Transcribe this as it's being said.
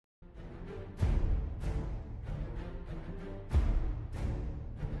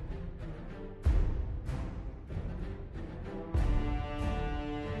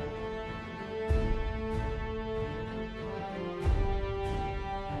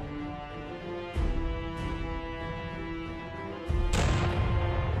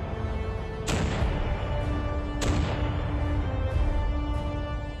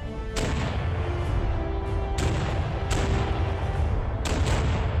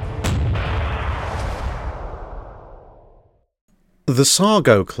The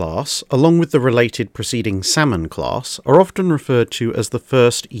Sargo class, along with the related preceding Salmon class, are often referred to as the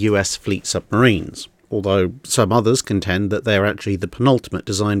first US fleet submarines, although some others contend that they are actually the penultimate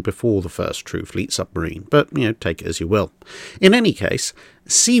design before the first true fleet submarine, but, take it as you will. In any case,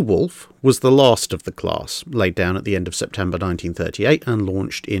 Seawolf was the last of the class, laid down at the end of September 1938 and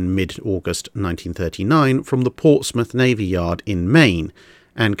launched in mid-August 1939 from the Portsmouth Navy Yard in Maine,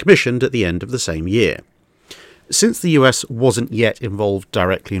 and commissioned at the end of the same year. Since the US wasn't yet involved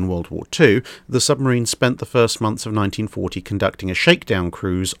directly in World War II, the submarine spent the first months of 1940 conducting a shakedown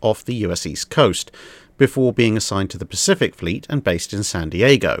cruise off the US East Coast, before being assigned to the Pacific Fleet and based in San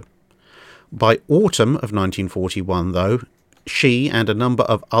Diego. By autumn of 1941, though, she and a number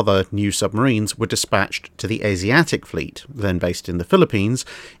of other new submarines were dispatched to the Asiatic Fleet, then based in the Philippines,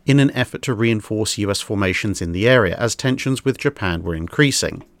 in an effort to reinforce US formations in the area as tensions with Japan were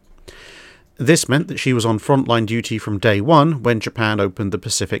increasing. This meant that she was on frontline duty from day one when Japan opened the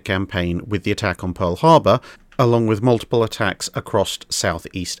Pacific campaign with the attack on Pearl Harbor, along with multiple attacks across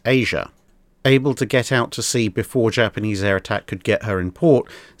Southeast Asia. Able to get out to sea before Japanese air attack could get her in port,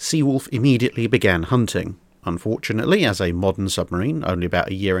 Seawolf immediately began hunting. Unfortunately, as a modern submarine, only about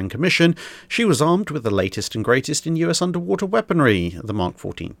a year in commission, she was armed with the latest and greatest in US underwater weaponry, the Mark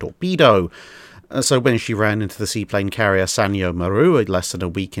 14 torpedo. So when she ran into the seaplane carrier Sanyo Maru less than a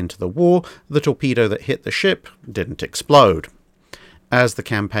week into the war, the torpedo that hit the ship didn't explode. As the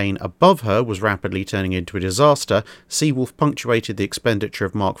campaign above her was rapidly turning into a disaster, Seawolf punctuated the expenditure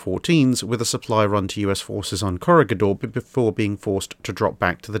of Mark 14s with a supply run to US forces on Corregidor before being forced to drop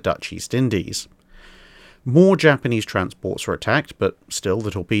back to the Dutch East Indies. More Japanese transports were attacked, but still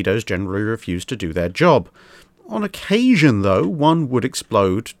the torpedoes generally refused to do their job. On occasion, though, one would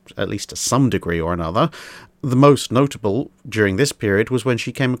explode, at least to some degree or another. The most notable during this period was when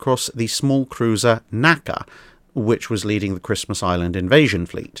she came across the small cruiser Naka, which was leading the Christmas Island invasion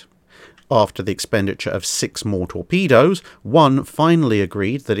fleet. After the expenditure of 6 more torpedoes, one finally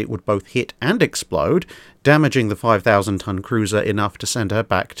agreed that it would both hit and explode, damaging the 5,000-ton cruiser enough to send her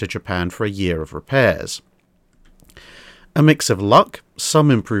back to Japan for a year of repairs. A mix of luck,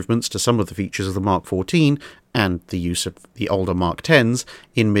 some improvements to some of the features of the Mark 14, and the use of the older Mark 10s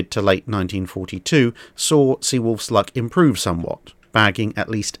in mid to late 1942 saw Seawolf's luck improve somewhat, bagging at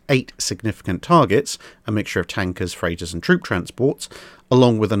least 8 significant targets, a mixture of tankers, freighters and troop transports,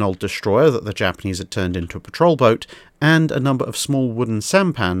 along with an old destroyer that the Japanese had turned into a patrol boat, and a number of small wooden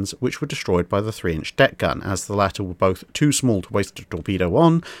sampans which were destroyed by the 3-inch deck gun, as the latter were both too small to waste a torpedo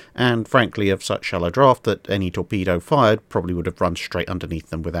on, and frankly of such shallow draft that any torpedo fired probably would have run straight underneath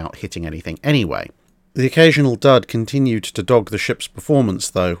them without hitting anything anyway. The occasional dud continued to dog the ship's performance,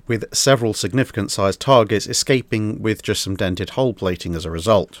 though, with several significant-sized targets escaping with just some dented hull plating as a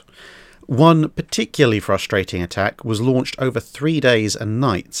result. One particularly frustrating attack was launched over 3 days and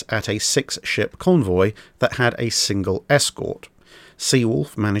nights at a 6-ship convoy that had a single escort.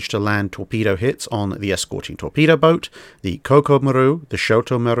 Seawolf managed to land torpedo hits on the escorting torpedo boat, the Koko Maru, the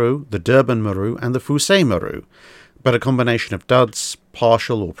Shoto Maru, the Durban Maru, and the Fusei Maru, but a combination of duds,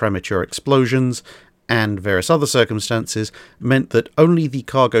 partial or premature explosions, and various other circumstances meant that only the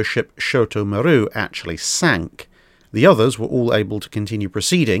cargo ship Shoto Maru actually sank. The others were all able to continue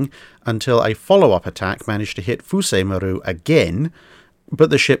proceeding until a follow-up attack managed to hit Fusei Maru again, but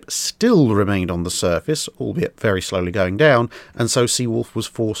the ship still remained on the surface, albeit very slowly going down, and so Seawolf was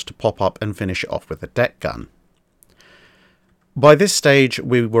forced to pop up and finish it off with a deck gun. By this stage,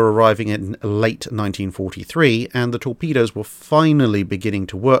 we were arriving in late 1943, and the torpedoes were finally beginning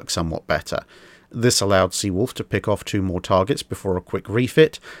to work somewhat better. This allowed Seawolf to pick off 2 more targets before a quick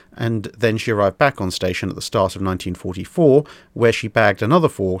refit, and then she arrived back on station at the start of 1944, where she bagged another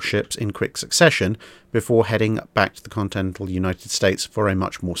 4 ships in quick succession before heading back to the continental United States for a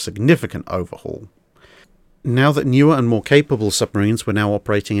much more significant overhaul. Now that newer and more capable submarines were now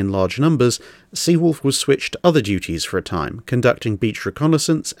operating in large numbers, Seawolf was switched to other duties for a time, conducting beach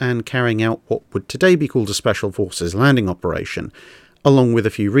reconnaissance and carrying out what would today be called a Special Forces landing operation, along with a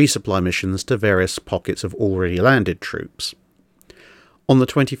few resupply missions to various pockets of already landed troops. On the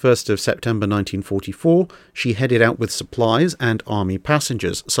 21st of September 1944, she headed out with supplies and army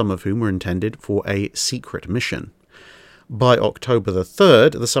passengers, some of whom were intended for a secret mission. By October the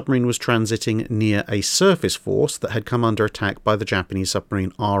 3rd, the submarine was transiting near a surface force that had come under attack by the Japanese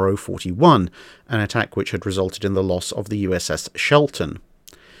submarine RO-41, an attack which had resulted in the loss of the USS Shelton.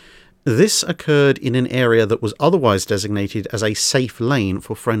 This occurred in an area that was otherwise designated as a safe lane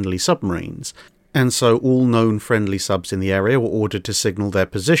for friendly submarines, and so all known friendly subs in the area were ordered to signal their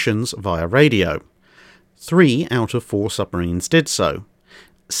positions via radio. 3 out of 4 submarines did so.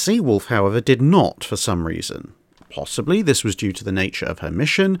 Seawolf, however, did not for some reason. Possibly this was due to the nature of her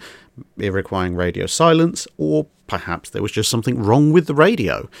mission, it requiring radio silence, or perhaps there was just something wrong with the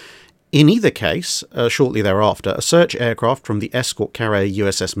radio. In either case, shortly thereafter, a search aircraft from the escort carrier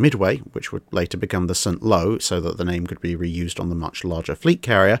USS Midway, which would later become the St. Lo so that the name could be reused on the much larger fleet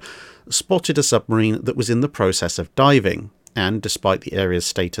carrier, spotted a submarine that was in the process of diving, and despite the area's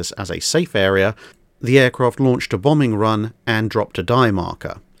status as a safe area, the aircraft launched a bombing run and dropped a dive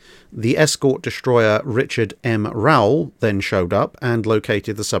marker. The escort destroyer Richard M. Rowell then showed up and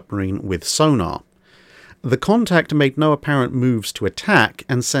located the submarine with sonar. The contact made no apparent moves to attack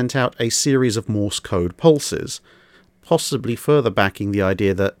and sent out a series of Morse code pulses, possibly further backing the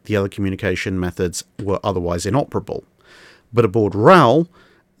idea that the other communication methods were otherwise inoperable. But aboard Rowell,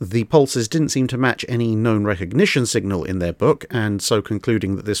 the pulses didn't seem to match any known recognition signal in their book, and so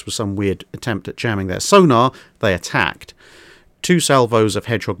concluding that this was some weird attempt at jamming their sonar, they attacked. 2 salvos of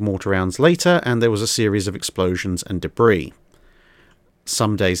Hedgehog mortar rounds later, and there was a series of explosions and debris.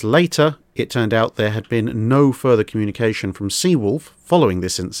 Some days later, it turned out there had been no further communication from Seawolf following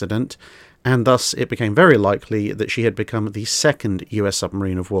this incident, and thus it became very likely that she had become the second US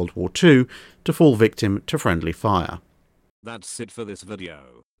submarine of World War II to fall victim to friendly fire. That's it for this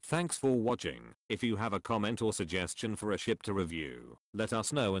video. Thanks for watching. If you have a comment or suggestion for a ship to review, let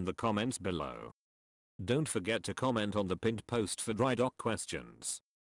us know in the comments below. Don't forget to comment on the pinned post for dry dock questions.